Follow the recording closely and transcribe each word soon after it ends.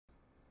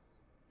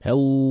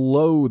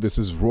Hello, this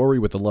is Rory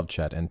with the Love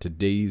Chat, and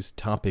today's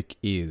topic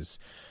is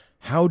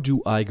how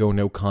do I go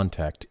no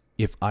contact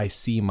if I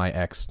see my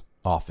ex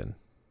often?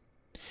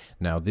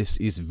 Now, this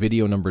is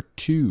video number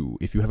 2.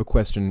 If you have a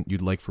question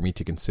you'd like for me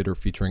to consider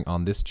featuring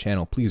on this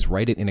channel, please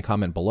write it in a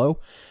comment below.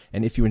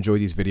 And if you enjoy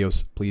these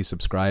videos, please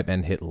subscribe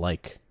and hit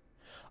like.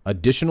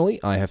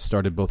 Additionally, I have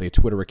started both a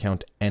Twitter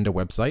account and a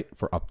website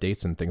for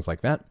updates and things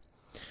like that.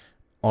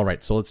 All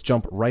right, so let's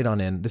jump right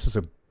on in. This is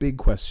a big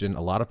question.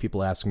 A lot of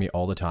people ask me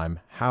all the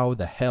time, how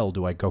the hell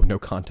do I go no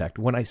contact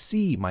when I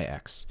see my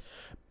ex,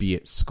 be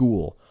it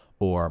school,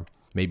 or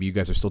maybe you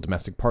guys are still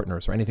domestic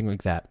partners or anything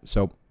like that.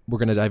 So we're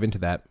going to dive into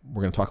that.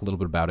 We're going to talk a little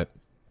bit about it.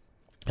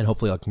 And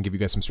hopefully I can give you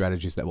guys some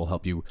strategies that will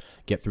help you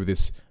get through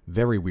this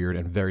very weird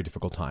and very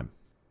difficult time.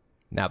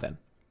 Now then,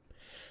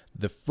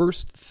 the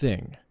first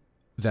thing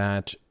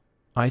that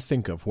I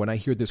think of when I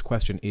hear this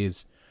question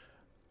is,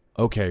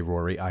 okay,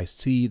 Rory, I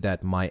see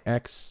that my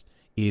ex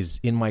is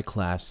in my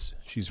class.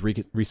 She's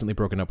recently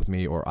broken up with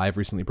me, or I've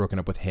recently broken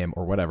up with him,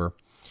 or whatever.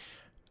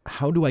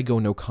 How do I go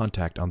no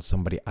contact on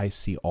somebody I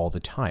see all the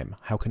time?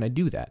 How can I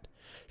do that?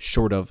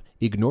 Short of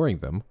ignoring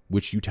them,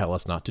 which you tell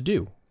us not to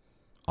do.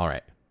 All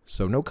right,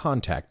 so no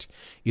contact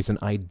is an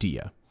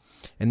idea.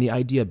 And the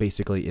idea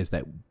basically is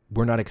that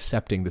we're not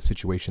accepting the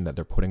situation that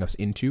they're putting us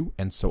into,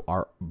 and so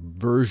our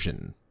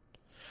version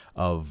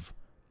of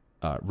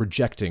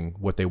rejecting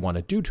what they want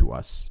to do to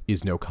us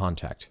is no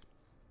contact.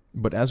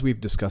 But as we've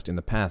discussed in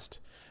the past,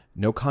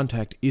 no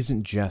contact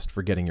isn't just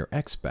for getting your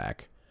ex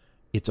back.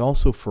 It's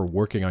also for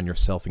working on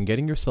yourself and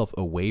getting yourself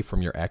away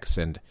from your ex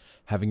and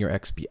having your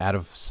ex be out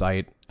of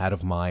sight, out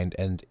of mind,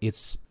 and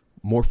it's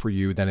more for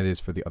you than it is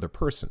for the other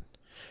person.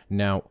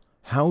 Now,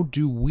 how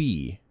do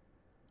we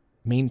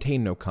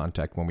maintain no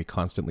contact when we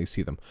constantly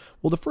see them?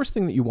 Well, the first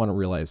thing that you want to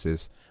realize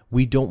is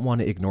we don't want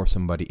to ignore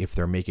somebody if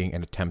they're making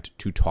an attempt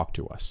to talk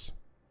to us.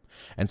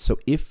 And so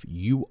if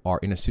you are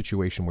in a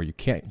situation where you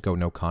can't go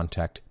no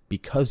contact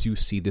because you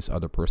see this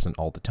other person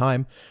all the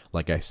time,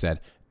 like I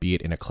said, be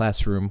it in a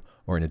classroom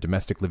or in a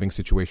domestic living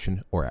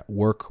situation or at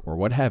work or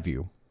what have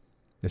you,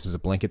 this is a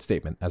blanket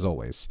statement, as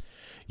always.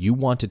 You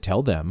want to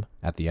tell them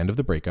at the end of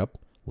the breakup,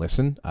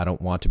 listen, I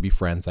don't want to be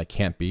friends. I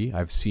can't be.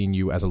 I've seen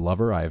you as a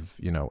lover. I've,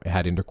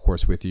 had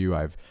intercourse with you.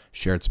 I've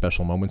shared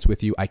special moments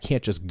with you. I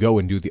can't just go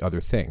and do the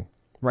other thing.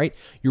 Right?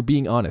 You're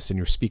being honest and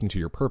you're speaking to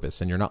your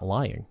purpose and you're not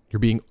lying. You're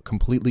being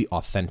completely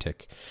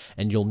authentic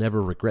and you'll never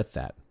regret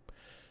that.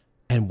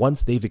 And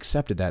once they've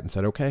accepted that and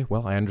said, okay,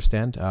 well, I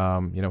understand,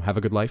 have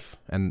a good life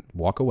and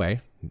walk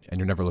away and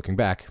you're never looking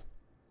back.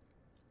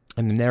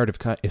 And the narrative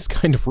is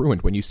kind of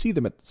ruined when you see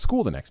them at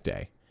school the next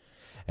day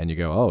and you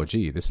go, oh,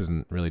 gee, this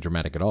isn't really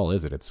dramatic at all,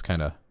 is it? It's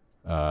kind of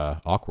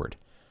awkward.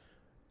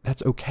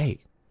 That's okay.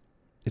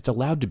 It's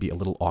allowed to be a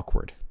little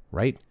awkward,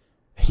 right?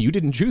 You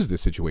didn't choose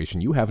this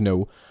situation. You have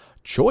no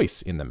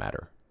choice in the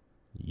matter.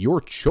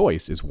 Your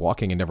choice is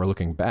walking and never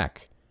looking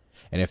back.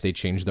 And if they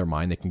change their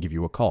mind, they can give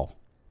you a call.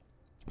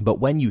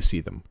 But when you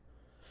see them,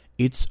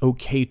 it's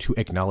okay to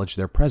acknowledge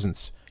their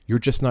presence. You're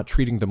just not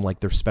treating them like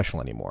they're special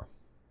anymore.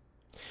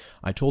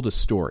 I told a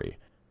story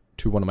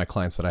to one of my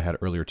clients that I had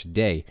earlier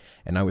today,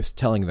 and I was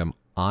telling them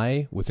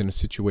I was in a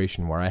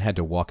situation where I had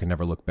to walk and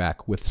never look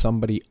back with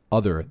somebody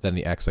other than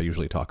the ex I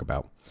usually talk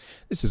about.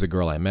 This is a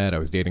girl I met. I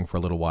was dating for a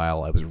little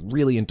while. I was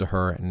really into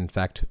her, and in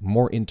fact,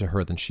 more into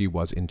her than she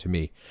was into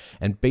me.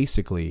 And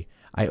basically,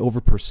 I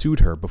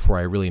over-pursued her before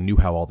I really knew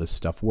how all this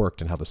stuff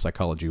worked and how the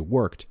psychology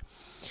worked.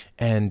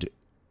 And,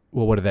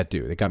 well, what did that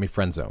do? It got me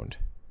friend-zoned.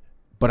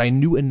 But I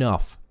knew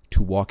enough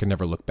to walk and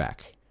never look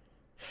back.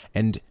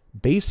 And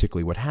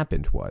basically what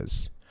happened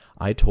was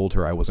I told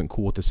her I wasn't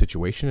cool with the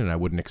situation and I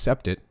wouldn't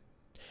accept it.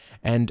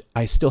 And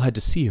I still had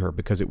to see her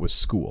because it was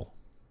school.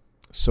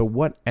 So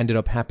what ended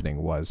up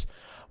happening was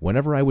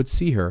whenever I would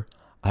see her,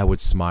 I would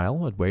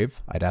smile, I'd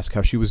wave, I'd ask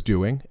how she was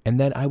doing, and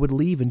then I would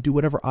leave and do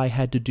whatever I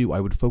had to do.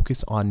 I would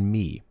focus on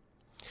me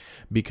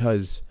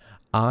because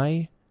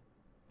I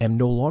am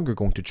no longer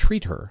going to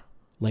treat her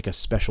like a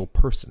special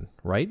person,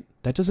 right?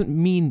 That doesn't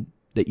mean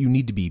that you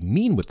need to be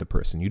mean with the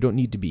person. You don't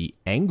need to be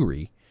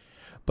angry,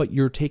 but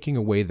you're taking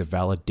away the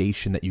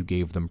validation that you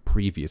gave them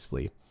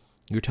previously.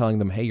 You're telling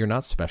them, hey, you're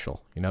not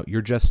special.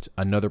 You're just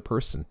another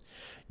person.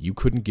 You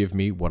couldn't give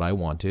me what I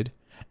wanted.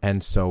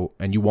 And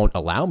you won't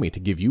allow me to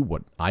give you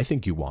what I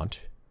think you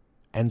want.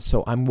 And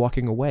so I'm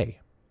walking away.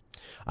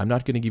 I'm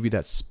not going to give you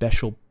that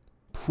special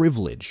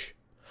privilege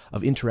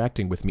of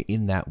interacting with me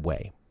in that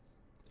way.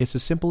 It's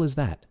as simple as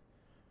that,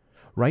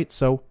 right?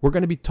 So we're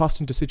going to be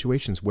tossed into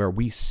situations where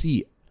we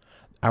see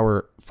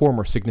our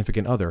former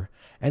significant other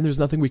and there's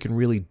nothing we can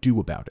really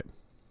do about it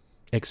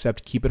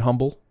except keep it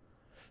humble.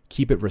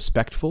 Keep it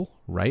respectful,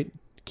 right?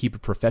 Keep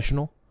it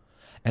professional.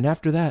 And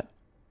after that,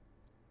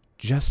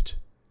 just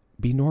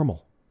be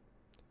normal.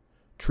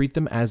 Treat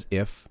them as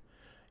if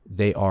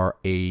they are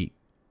an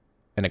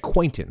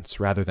acquaintance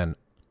rather than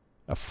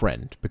a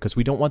friend, because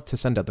we don't want to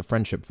send out the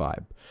friendship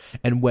vibe.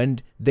 And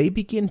when they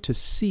begin to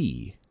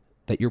see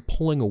that you're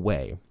pulling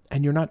away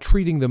and you're not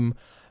treating them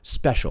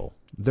special,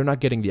 they're not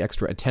getting the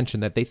extra attention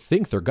that they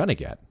think they're going to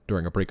get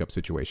during a breakup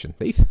situation.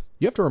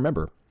 You have to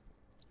remember,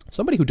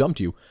 Somebody who dumped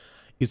you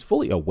is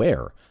fully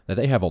aware that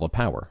they have all the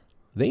power.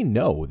 They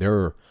know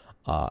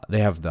they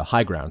have the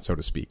high ground, so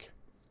to speak.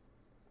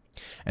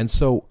 And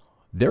so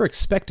they're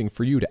expecting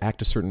for you to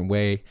act a certain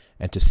way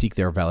and to seek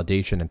their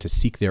validation and to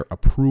seek their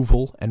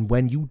approval. And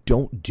when you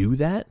don't do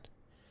that,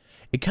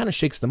 it kind of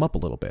shakes them up a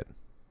little bit.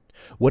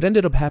 What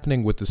ended up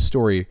happening with the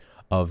story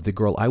of the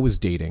girl I was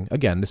dating,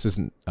 again, this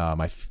isn't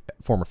my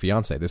former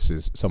fiance, this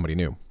is somebody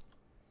new.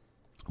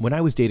 When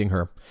I was dating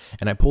her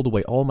and I pulled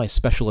away all my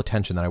special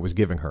attention that I was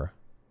giving her,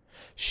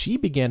 she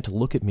began to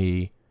look at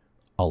me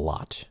a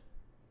lot.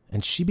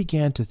 And she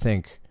began to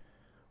think,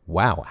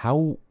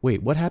 wow,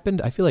 what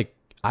happened? I feel like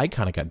I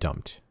kind of got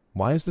dumped.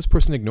 Why is this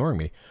person ignoring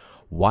me?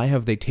 Why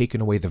have they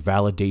taken away the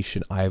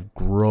validation I've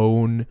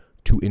grown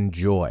to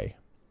enjoy?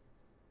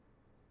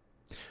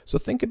 So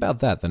think about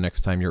that the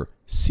next time you're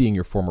seeing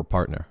your former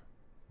partner.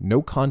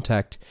 No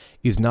contact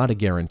is not a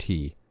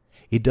guarantee.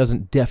 It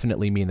doesn't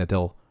definitely mean that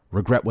they'll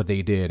regret what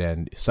they did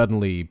and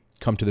suddenly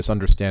come to this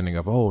understanding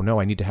of, oh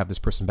no, I need to have this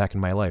person back in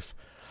my life.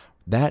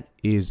 That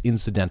is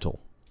incidental.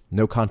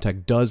 No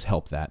contact does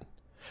help that,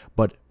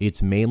 but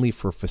it's mainly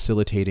for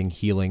facilitating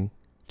healing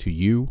to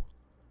you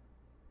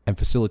and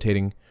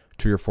facilitating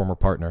to your former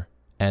partner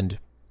and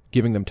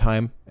giving them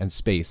time and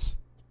space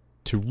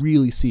to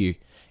really see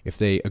if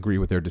they agree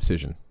with their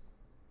decision.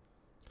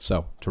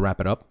 So, to wrap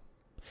it up,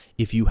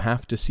 if you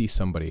have to see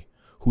somebody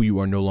who you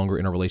are no longer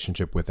in a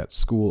relationship with at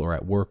school or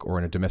at work or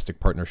in a domestic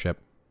partnership,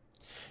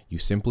 you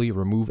simply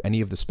remove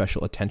any of the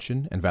special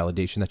attention and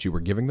validation that you were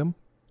giving them,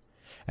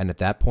 and at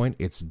that point,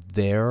 it's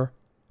their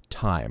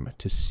time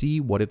to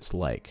see what it's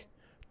like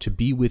to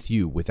be with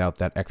you without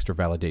that extra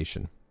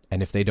validation.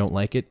 And if they don't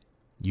like it,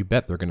 you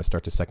bet they're going to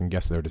start to second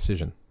guess their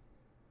decision.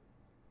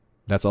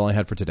 That's all I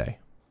had for today.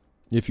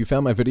 If you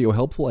found my video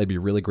helpful, I'd be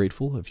really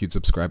grateful if you'd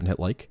subscribe and hit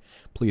like.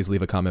 Please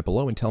leave a comment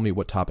below and tell me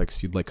what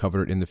topics you'd like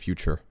covered in the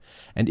future.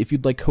 And if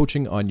you'd like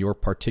coaching on your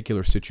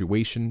particular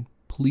situation,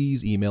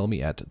 please email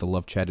me at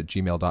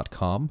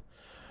thelovechat@gmail.com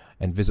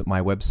and visit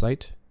my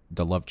website,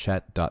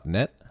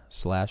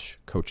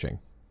 thelovechat.net/coaching.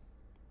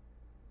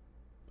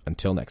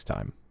 Until next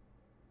time.